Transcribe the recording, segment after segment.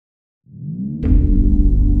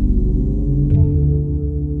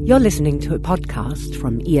You're listening to a podcast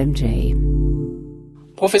from EMJ.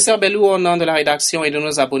 Professeur Bellou, au nom de la rédaction et de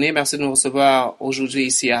nos abonnés, merci de nous recevoir aujourd'hui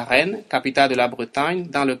ici à Rennes, capitale de la Bretagne,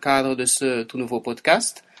 dans le cadre de ce tout nouveau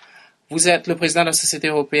podcast. Vous êtes le président de la Société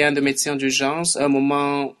européenne de médecine d'urgence, un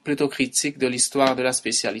moment plutôt critique de l'histoire de la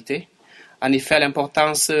spécialité. En effet,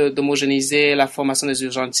 l'importance d'homogénéiser la formation des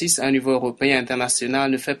urgentistes à un niveau européen et international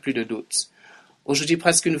ne fait plus de doute. Aujourd'hui,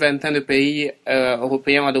 presque une vingtaine de pays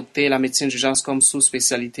européens ont adopté la médecine d'urgence comme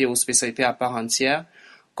sous-spécialité ou spécialité à part entière.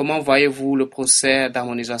 Comment voyez-vous le procès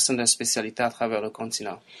d'harmonisation de la spécialité à travers le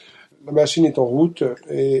continent? La machine est en route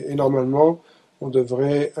et normalement, on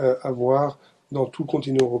devrait avoir dans tout le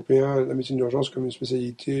continent européen la médecine d'urgence comme une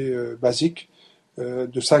spécialité basique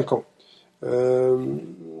de 5 ans.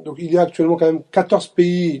 Donc il y a actuellement quand même 14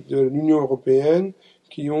 pays de l'Union européenne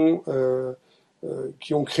qui ont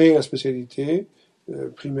créé la spécialité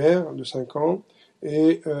primaire de 5 ans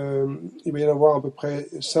et il va y en avoir à peu près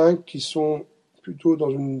 5 qui sont plutôt dans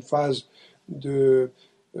une phase de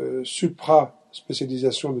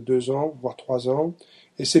supra-spécialisation de 2 ans, voire 3 ans,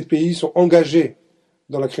 et ces pays sont engagés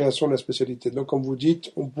dans la création de la spécialité. Donc comme vous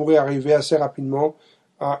dites, on pourrait arriver assez rapidement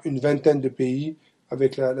à une vingtaine de pays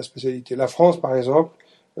avec la spécialité. La France, par exemple,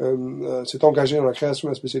 s'est engagée dans la création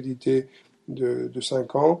de la spécialité de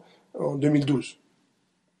 5 ans en 2012,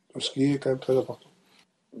 ce qui est quand même très important.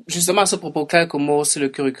 Justement, à ce propos, quelques mots sur le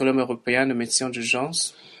curriculum européen de médecine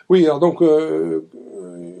d'urgence. Oui, alors donc,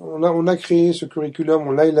 on a créé ce curriculum,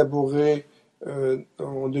 on l'a élaboré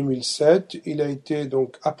en 2007. Il a été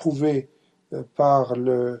donc approuvé par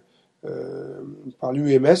l'UMS,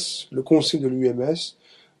 le conseil de l'UMS.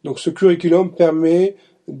 Donc ce curriculum permet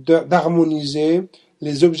d'harmoniser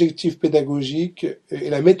les objectifs pédagogiques et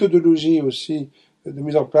la méthodologie aussi de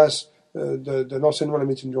mise en place de l'enseignement de la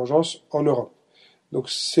médecine d'urgence en Europe. Donc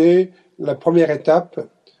c'est la première étape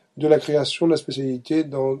de la création de la spécialité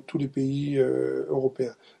dans tous les pays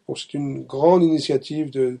européens. Donc c'est une grande initiative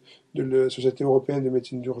de la Société européenne de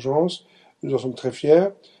médecine d'urgence. Nous en sommes très fiers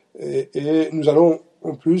et nous allons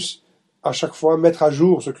en plus à chaque fois mettre à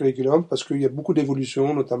jour ce curriculum parce qu'il y a beaucoup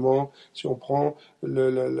d'évolutions, notamment si on prend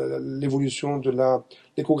l'évolution de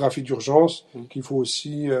l'échographie d'urgence qu'il faut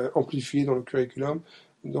aussi amplifier dans le curriculum.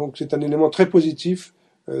 Donc c'est un élément très positif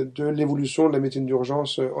de l'évolution de la médecine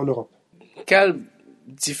d'urgence en Europe. Quelle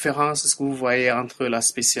différence est-ce que vous voyez entre la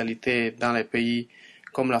spécialité dans les pays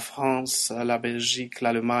comme la France, la Belgique,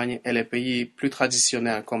 l'Allemagne et les pays plus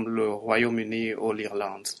traditionnels comme le Royaume-Uni ou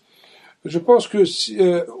l'Irlande? Je pense que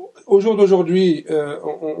au jour d'aujourd'hui,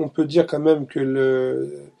 on peut dire quand même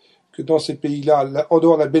que dans ces pays-là, en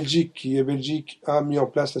dehors de la Belgique, Belgique a mis en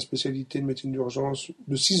place la spécialité de médecine d'urgence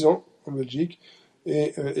de 6 ans en Belgique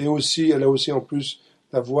et aussi, elle a aussi en plus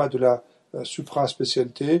la voie de la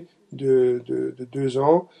supra-spécialité de 2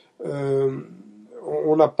 ans.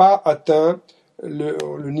 On n'a pas atteint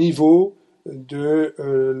le niveau de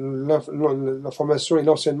la formation et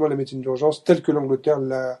l'enseignement de la médecine d'urgence tel que l'Angleterre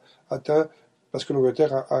l'a atteint, parce que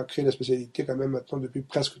l'Angleterre a créé la spécialité quand même maintenant depuis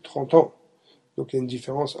presque 30 ans. Donc il y a une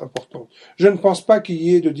différence importante. Je ne pense pas qu'il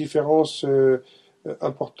y ait de différence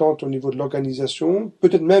importante au niveau de l'organisation.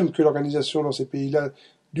 Peut-être même que l'organisation dans ces pays-là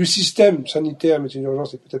du système sanitaire médecine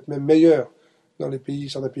d'urgence est peut-être même meilleure dans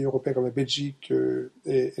certains pays européens comme la Belgique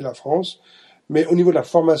et la France. Mais au niveau de la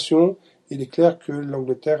formation, il est clair que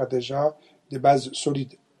l'Angleterre a déjà des bases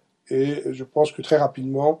solides. Et je pense que très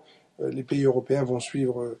rapidement, les pays européens vont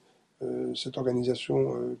suivre cette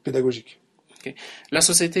organisation pédagogique. Okay. La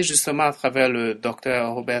société, justement, à travers le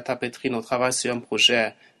docteur Roberta Petrino, travaille sur un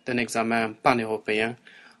projet d'un examen pan-européen.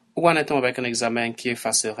 Où en est-on avec un examen qui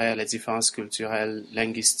effacerait les différences culturelles,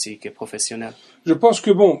 linguistiques et professionnelles? Je pense que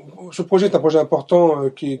ce projet est un projet important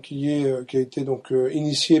qui a été donc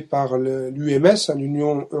initié par l'UMS,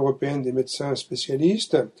 l'Union européenne des médecins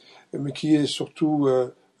spécialistes, mais qui est surtout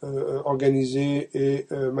organisé et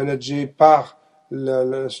managé par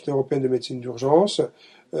la Société européenne de médecine d'urgence.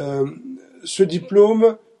 Ce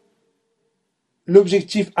diplôme,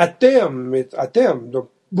 l'objectif à terme,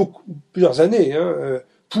 donc plusieurs années,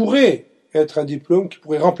 pourrait être un diplôme qui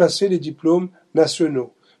pourrait remplacer les diplômes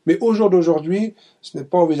nationaux. Mais au jour d'aujourd'hui, ce n'est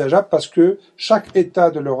pas envisageable parce que chaque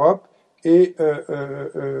État de l'Europe est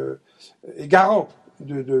garant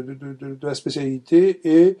de la spécialité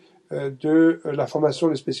et de la formation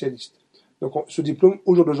des spécialistes. Donc ce diplôme,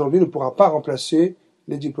 au jour d'aujourd'hui, ne pourra pas remplacer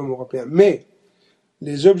les diplômes européens. Mais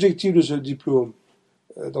les objectifs de ce diplôme,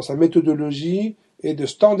 dans sa méthodologie, est de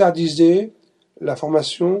standardiser la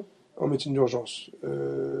formation en médecine d'urgence.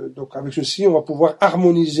 Donc avec ceci, on va pouvoir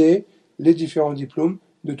harmoniser les différents diplômes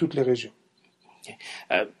de toutes les régions.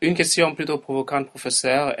 Une question plutôt provocante,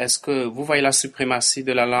 professeur. Est-ce que vous voyez la suprématie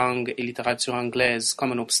de la langue et littérature anglaise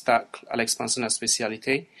comme un obstacle à l'expansion de la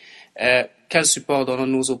spécialité? Quel support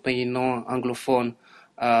donnons-nous aux pays non anglophones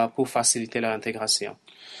pour faciliter leur intégration?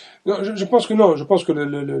 Non, je pense que non. Je pense que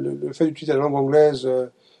le fait d'utiliser la langue anglaise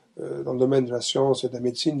dans le domaine de la science et de la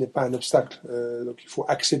médecine n'est pas un obstacle. Donc il faut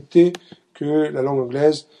accepter que la langue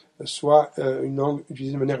anglaise soit une langue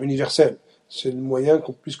utilisée de manière universelle. C'est le moyen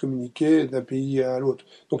qu'on puisse communiquer d'un pays à l'autre.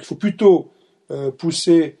 Donc il faut plutôt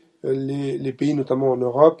pousser les pays, notamment en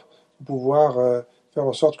Europe, pour pouvoir faire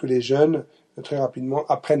en sorte que les jeunes, très rapidement,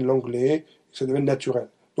 apprennent l'anglais et que ça devienne naturel.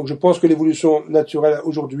 Donc je pense que l'évolution naturelle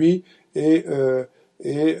aujourd'hui est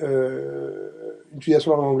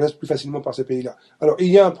l'utilisation de la langue anglaise plus facilement par ces pays-là. Alors il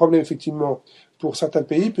y a un problème effectivement pour certains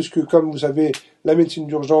pays, puisque comme vous savez, la médecine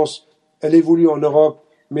d'urgence, elle évolue en Europe,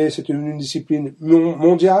 mais c'est une discipline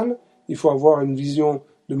mondiale. Il faut avoir une vision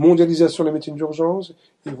de mondialisation de la médecine d'urgence,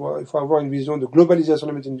 il faut avoir une vision de globalisation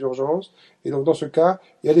de la médecine d'urgence, et donc dans ce cas,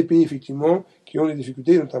 il y a des pays effectivement qui ont des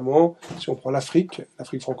difficultés, notamment si on prend l'Afrique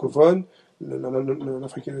francophone,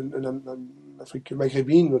 l'Afrique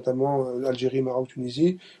maghrébine, notamment l'Algérie, Maroc,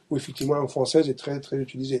 Tunisie, où effectivement la langue française est très très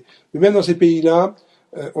utilisée. Mais même dans ces pays-là,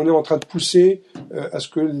 on est en train de pousser à ce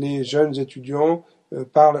que les jeunes étudiants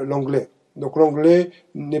parlent l'anglais. Donc l'anglais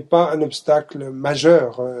n'est pas un obstacle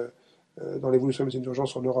majeur dans l'évolution de la médecine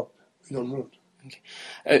d'urgence en Europe et dans le monde.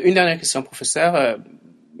 Okay. Une dernière question, professeur.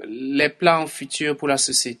 Les plans futurs pour la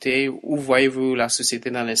société, où voyez-vous la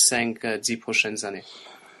société dans les 5-10 prochaines années?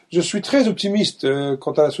 Je suis très optimiste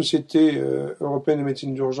quant à la société européenne de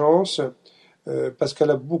médecine d'urgence parce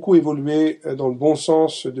qu'elle a beaucoup évolué dans le bon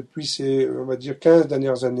sens depuis ces, on va dire, 15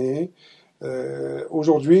 dernières années.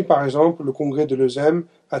 Aujourd'hui, par exemple, le congrès de l'EuSEM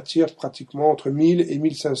attire pratiquement entre 1000 et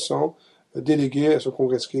 1500 délégués à ce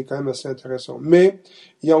congrès, ce qui est quand même assez intéressant. Mais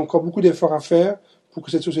il y a encore beaucoup d'efforts à faire pour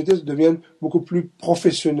que cette société devienne beaucoup plus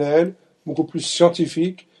professionnelle, beaucoup plus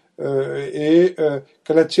scientifique et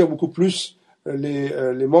qu'elle attire beaucoup plus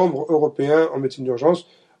les membres européens en médecine d'urgence.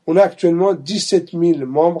 On a actuellement 17 000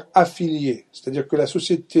 membres affiliés, c'est-à-dire que la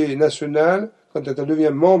société nationale, quand elle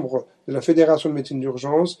devient membre de la Fédération de médecine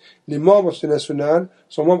d'urgence, les membres de la société nationale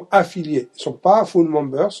sont membres affiliés. Ils ne sont pas full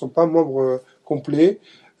members, ils ne sont pas membres complets.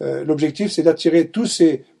 L'objectif, c'est d'attirer tous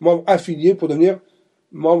ces membres affiliés pour devenir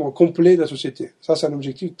membres complets de la société. Ça, c'est un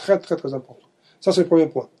objectif très, très, très important. Ça, c'est le premier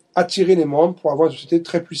point. Attirer les membres pour avoir une société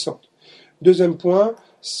très puissante. Deuxième point,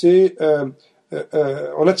 c'est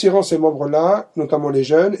en attirant ces membres-là, notamment les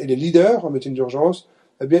jeunes et les leaders en médecine d'urgence,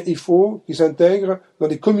 eh bien, il faut qu'ils s'intègrent dans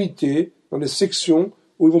des comités, dans des sections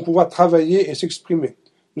où ils vont pouvoir travailler et s'exprimer.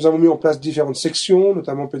 Nous avons mis en place différentes sections,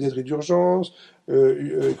 notamment pédiatrie d'urgence,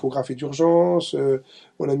 échographie d'urgence.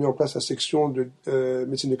 On a mis en place la section de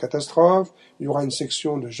médecine de catastrophe. Il y aura une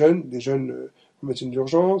section de jeunes, des jeunes en médecine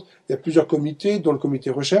d'urgence. Il y a plusieurs comités, dont le comité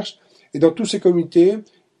recherche. Et dans tous ces comités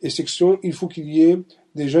et sections, il faut qu'il y ait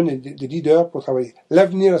des jeunes et des leaders pour travailler.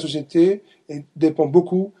 L'avenir de la société dépend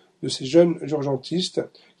beaucoup de ces jeunes urgentistes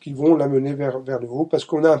qui vont l'amener vers le haut, parce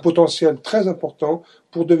qu'on a un potentiel très important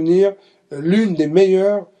pour devenir l'une des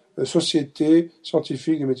meilleures sociétés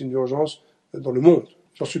scientifiques de médecine d'urgence dans le monde.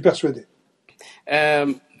 J'en suis persuadé.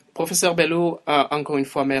 Professeur Belleau, encore une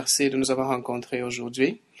fois, merci de nous avoir rencontrés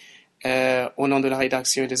aujourd'hui. Au nom de la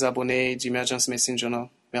rédaction et des abonnés du Emergency Medicine Journal,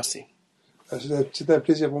 merci. C'était un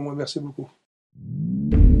plaisir pour moi. Merci beaucoup.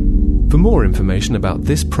 For more information about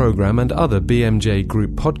this program and other BMJ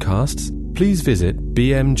Group podcasts, please visit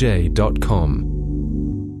bmj.com.